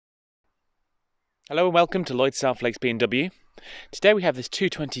Hello and welcome to Lloyd South Lakes BMW. Today we have this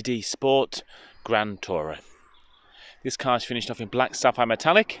 220D Sport Gran Tourer. This car is finished off in black sapphire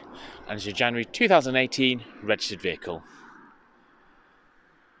metallic and is a January 2018 registered vehicle.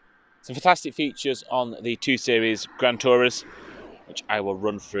 Some fantastic features on the 2 Series Gran Tourers, which I will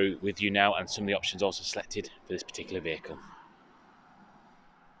run through with you now, and some of the options also selected for this particular vehicle.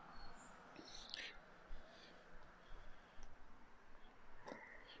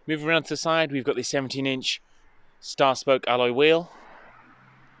 Moving around to the side, we've got the 17-inch star spoke alloy wheel.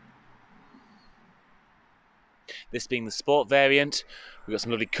 This being the sport variant, we've got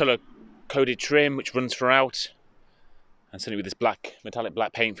some lovely colour coded trim which runs throughout, and certainly with this metallic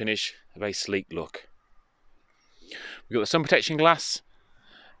black paint finish, a very sleek look. We've got the sun protection glass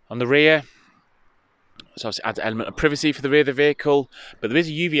on the rear, so obviously adds an element of privacy for the rear of the vehicle, but there is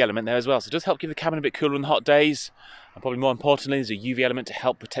a UV element there as well, so it does help keep the cabin a bit cooler on the hot days, and probably more importantly there's a UV element to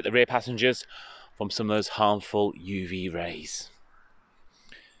help protect the rear passengers from some of those harmful UV rays.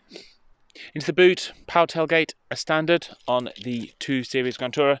 Into the boot, power tailgate as standard on the 2 Series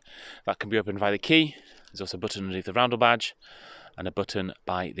Gran Tourer. That can be opened via the key. There's also a button underneath the roundel badge and a button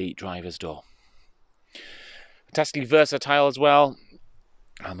by the driver's door. Fantastically versatile as well.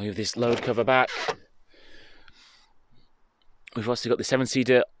 I'll move this load cover back. We've also got the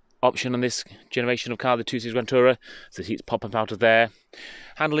 7-seater option on this generation of car, the 2 Series Gran Tourer, so the seats pop up out of there.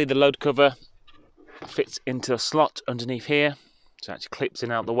 Handily, the load cover fits into a slot underneath here, so it actually clips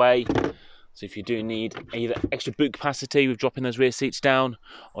in out the way. So if you do need either extra boot capacity with dropping those rear seats down,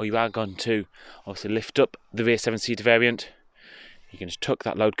 or you are going to obviously lift up the rear 7-seater variant, you can just tuck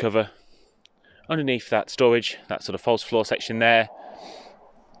that load cover underneath that storage, that sort of false floor section there,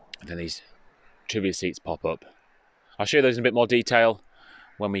 and then these 2 rear seats pop up. I'll show you those in a bit more detail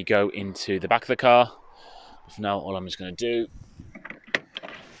when we go into the back of the car. But for now, all I'm just going to do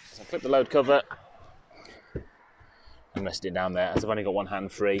is I'll flip the load cover and rest it down there. As I've only got one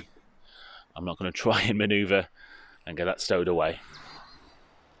hand free, I'm not going to try and manoeuvre and get that stowed away.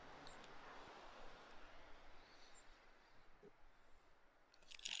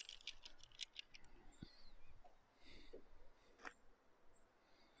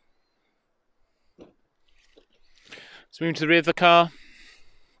 So moving to the rear of the car,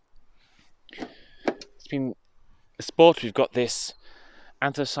 it's been a sport. We've got this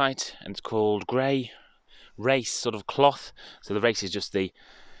anthracite and it's called grey race sort of cloth. So the race is just the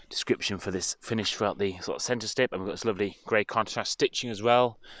description for this finish throughout the sort of centre strip, and we've got this lovely grey contrast stitching as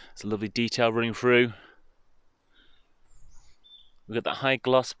well. It's a lovely detail running through. We've got that high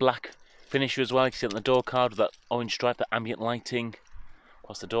gloss black finisher as well. You can see it on the door card with that orange stripe, that ambient lighting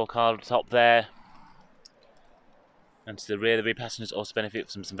across the door card at the top there. And to the rear passengers also benefit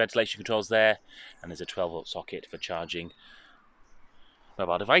from some ventilation controls there, and there's a 12-volt socket for charging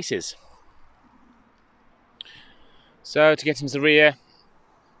mobile devices. So to get into the rear,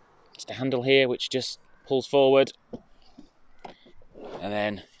 just a handle here which just pulls forward, and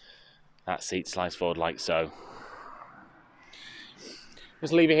then that seat slides forward like so.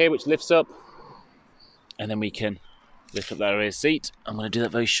 There's a lever here which lifts up, and then we can lift up that rear seat. I'm going to do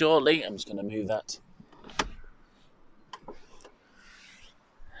that very shortly. I'm just going to move that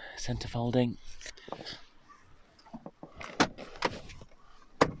centre folding.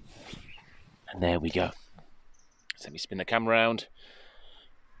 And there we go. So let me spin the camera around.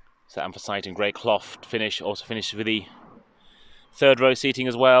 So that anthracite and grey cloth finish also finished with the 3rd row seating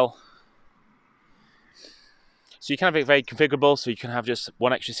as well. So you can have it very configurable, so you can have just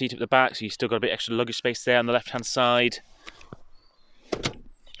one extra seat at the back, so you've still got a bit extra luggage space there on the left hand side.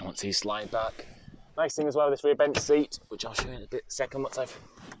 And once these slide back. Nice thing as well with this rear bench seat, which I'll show you in a second once I've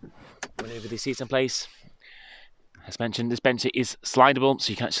manoeuvred these seats in place. As mentioned, this bench seat is slidable, so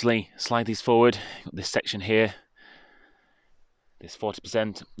you can actually slide these forward. Got this section here, this 40%,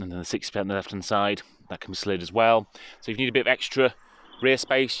 and then the 60% on the left hand side, that can be slid as well. So if you need a bit of extra rear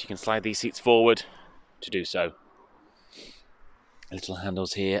space, you can slide these seats forward to do so. Little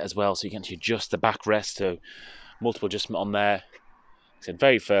handles here as well, so you can actually adjust the backrest, so multiple adjustment on there. It's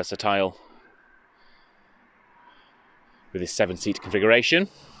very versatile with this 7-seat configuration.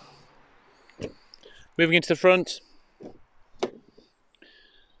 Moving into the front,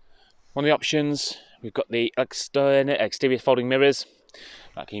 one of the options, we've got the exterior folding mirrors.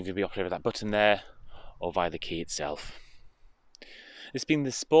 That can either be operated with that button there or via the key itself. This being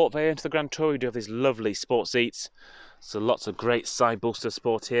the sport variant of the Gran Tourer, we do have these lovely sport seats. So lots of great side bolster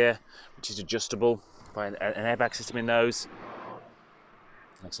support here, which is adjustable by an airbag system in those.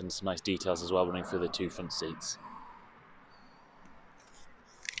 And some nice details as well running through the 2 front seats.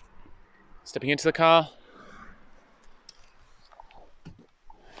 Stepping into the car.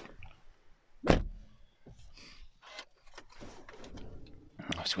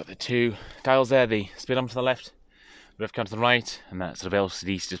 So we've got the two dials there, the speedometer to the left, the rev counter to the right, and that sort of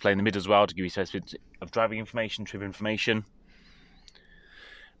LCD display in the middle as well to give you a bit of driving information, trip information.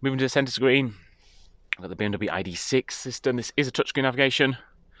 Moving to the centre screen, I've got the BMW ID6 system. This is a touchscreen navigation.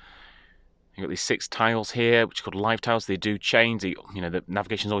 You've got these 6 tiles here, which are called live tiles. They do change. The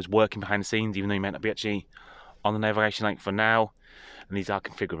navigation is always working behind the scenes, even though you might not be actually on the navigation link for now. And these are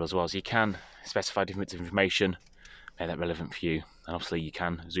configurable as well, so you can specify different bits of information, make that relevant for you. And obviously you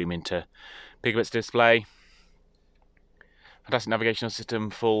can zoom into bigger bits of display. Fantastic navigational system,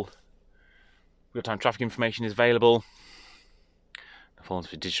 full real-time traffic information is available. The phones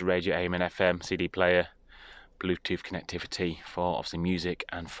for digital radio, AM and FM, CD player, Bluetooth connectivity for obviously music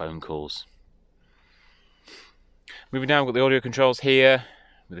and phone calls. Moving down, we've got the audio controls here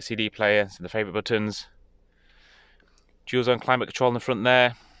with the CD player, so the favourite buttons. Dual zone climate control in the front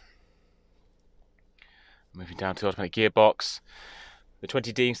there. Moving down to the automatic gearbox. The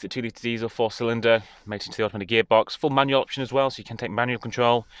 20D, so the 2 litre diesel 4-cylinder, mated into the automatic gearbox. Full manual option as well, so you can take manual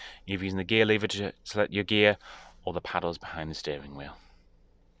control, either using the gear lever to select your gear or the paddles behind the steering wheel.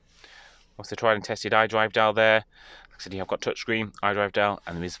 Also tried and tested iDrive dial there. Like I said, you have got touchscreen, iDrive dial,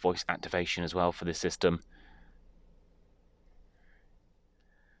 and there is voice activation as well for this system.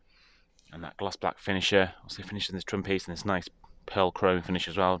 And that gloss black finisher, also finishing this trim piece in this nice pearl chrome finish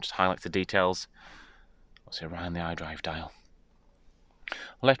as well, just highlights the details. Also around the iDrive dial. On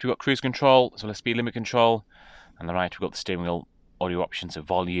the left we've got cruise control, as well as speed limit control. And on the right we've got the steering wheel audio options of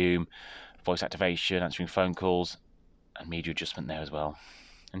volume, voice activation, answering phone calls, and media adjustment there as well.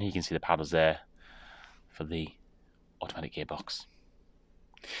 And here you can see the paddles there for the automatic gearbox.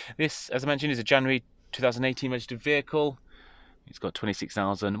 This, as I mentioned, is a January 2018 registered vehicle. It's got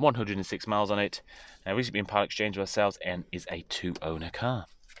 26,106 miles on it. Recently been part exchanged with ourselves and is a 2-owner car.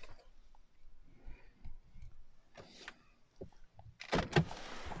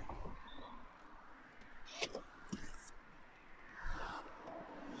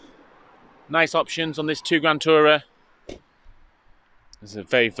 Nice options on this 2 Grand Tourer. It's a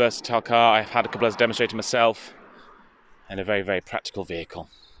very versatile car. I've had a couple of demonstrated myself, and a very, very practical vehicle.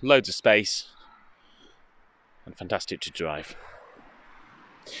 Loads of space and fantastic to drive.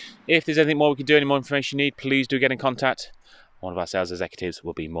 If there's anything more we can do, any more information you need, please do get in contact. One of our sales executives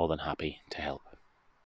will be more than happy to help.